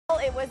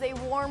it was a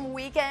warm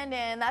weekend,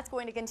 and that's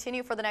going to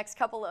continue for the next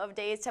couple of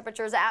days.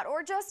 Temperatures at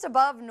or just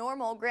above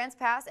normal. Grants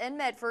Pass and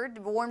Medford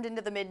warmed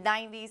into the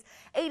mid-90s,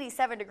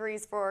 87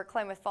 degrees for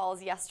Klamath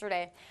Falls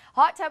yesterday.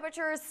 Hot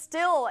temperatures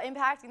still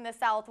impacting the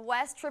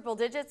southwest, triple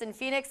digits in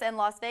Phoenix and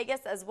Las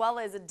Vegas, as well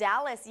as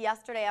Dallas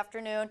yesterday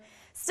afternoon.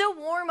 Still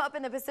warm up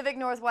in the Pacific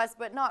Northwest,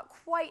 but not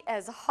quite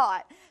as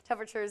hot.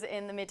 Temperatures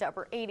in the mid to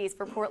upper 80s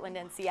for Portland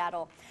and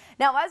Seattle.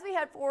 Now, as we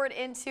head forward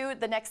into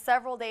the next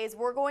several days,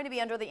 we're going to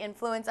be under the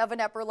influence of an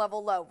upper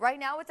level low. Right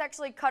now, it's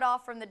actually cut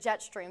off from the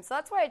jet stream, so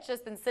that's why it's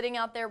just been sitting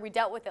out there. We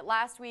dealt with it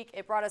last week.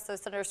 It brought us those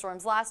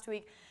thunderstorms last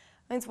week.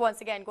 It's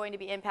once again going to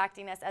be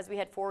impacting us as we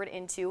head forward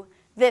into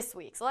this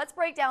week. So let's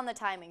break down the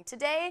timing.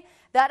 Today,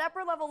 that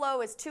upper level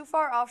low is too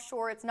far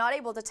offshore. It's not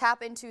able to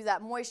tap into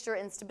that moisture,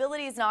 and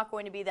stability is not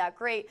going to be that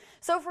great.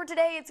 So for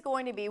today, it's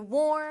going to be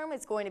warm,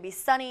 it's going to be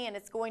sunny, and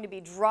it's going to be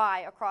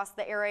dry across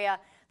the area.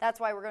 That's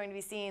why we're going to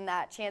be seeing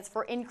that chance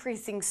for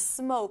increasing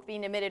smoke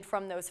being emitted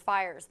from those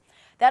fires.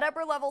 That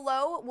upper level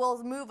low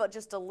will move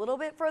just a little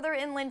bit further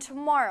inland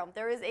tomorrow.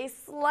 There is a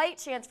slight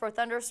chance for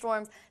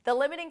thunderstorms. The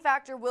limiting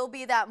factor will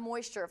be that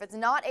moisture. If it's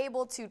not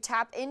able to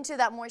tap into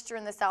that moisture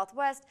in the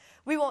southwest,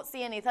 we won't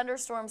see any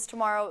thunderstorms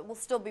tomorrow. It will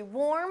still be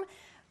warm,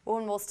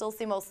 and we'll still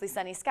see mostly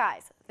sunny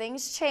skies.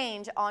 Things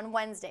change on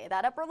Wednesday.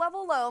 That upper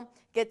level low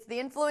gets the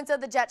influence of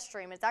the jet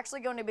stream. It's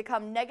actually going to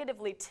become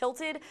negatively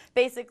tilted.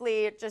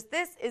 Basically, just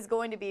this is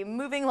going to be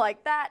moving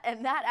like that,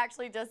 and that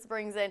actually just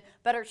brings in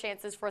better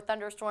chances for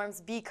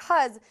thunderstorms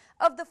because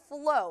of the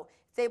flow.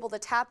 It's able to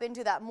tap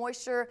into that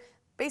moisture,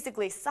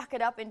 basically suck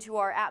it up into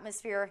our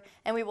atmosphere,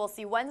 and we will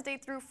see Wednesday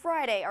through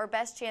Friday our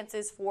best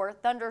chances for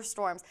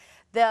thunderstorms.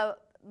 The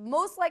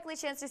most likely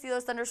chance to see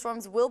those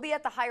thunderstorms will be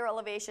at the higher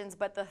elevations,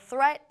 but the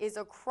threat is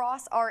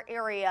across our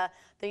area,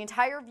 the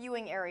entire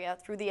viewing area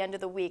through the end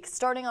of the week,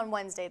 starting on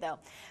Wednesday though.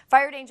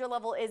 Fire danger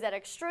level is at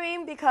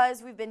extreme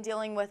because we've been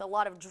dealing with a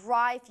lot of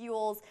dry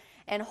fuels,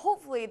 and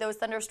hopefully those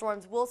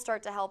thunderstorms will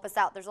start to help us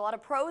out. There's a lot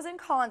of pros and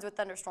cons with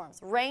thunderstorms.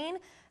 Rain,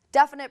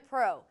 definite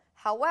pro.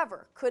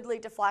 However, could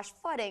lead to flash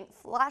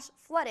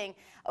flooding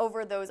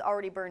over those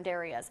already burned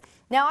areas.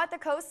 Now at the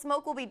coast,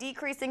 smoke will be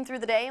decreasing through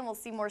the day, and we'll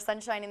see more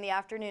sunshine in the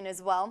afternoon as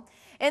well.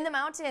 In the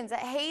mountains,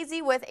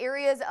 hazy with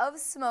areas of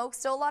smoke,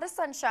 still a lot of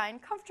sunshine,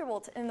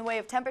 comfortable in the way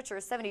of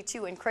temperatures,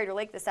 72 in Crater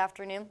Lake this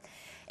afternoon.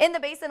 In the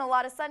basin, a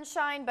lot of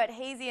sunshine, but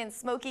hazy and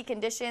smoky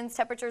conditions,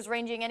 temperatures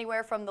ranging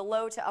anywhere from the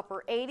low to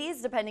upper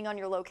 80s, depending on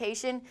your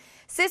location.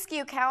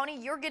 Siskiyou County,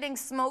 you're getting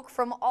smoke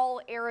from all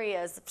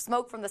areas,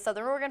 smoke from the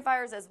Southern Oregon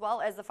fires as well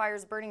as the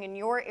fires burning in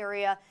your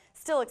area.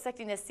 Still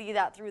expecting to see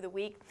that through the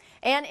week.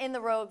 And in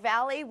the Rogue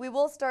Valley, we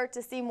will start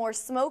to see more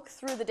smoke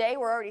through the day.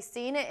 We're already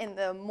seeing it in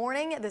the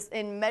morning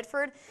in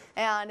Medford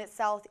and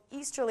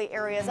southeasterly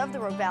areas of the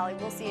Rogue Valley.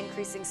 We'll see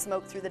increasing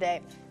smoke through the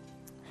day.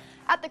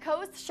 At the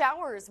coast,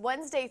 showers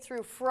Wednesday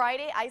through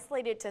Friday,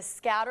 isolated to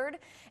scattered.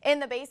 In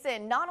the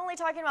basin, not only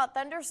talking about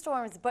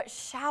thunderstorms, but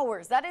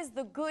showers. That is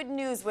the good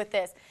news with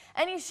this.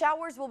 Any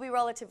showers will be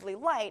relatively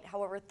light.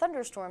 However,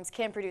 thunderstorms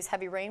can produce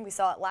heavy rain. We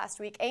saw it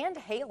last week, and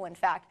hail, in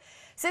fact.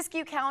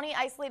 Siskiyou County,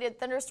 isolated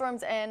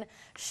thunderstorms and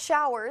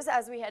showers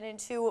as we head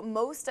into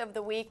most of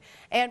the week.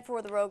 And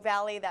for the Rogue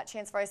Valley, that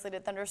chance for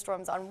isolated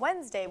thunderstorms on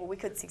Wednesday, but we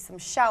could see some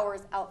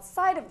showers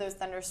outside of those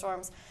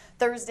thunderstorms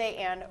Thursday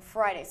and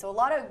Friday. So a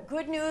lot of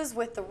good news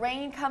with the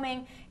rain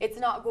coming. It's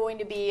not going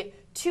to be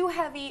too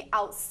heavy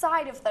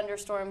outside of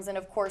thunderstorms, and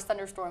of course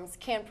thunderstorms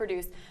can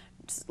produce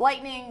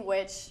lightning,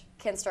 which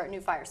can start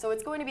new fires. So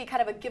it's going to be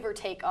kind of a give or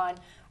take on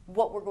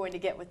what we're going to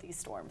get with these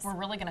storms. We're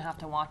really going to have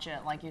to watch it.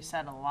 Like you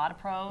said, a lot of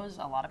pros,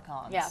 a lot of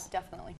cons. Yeah, definitely.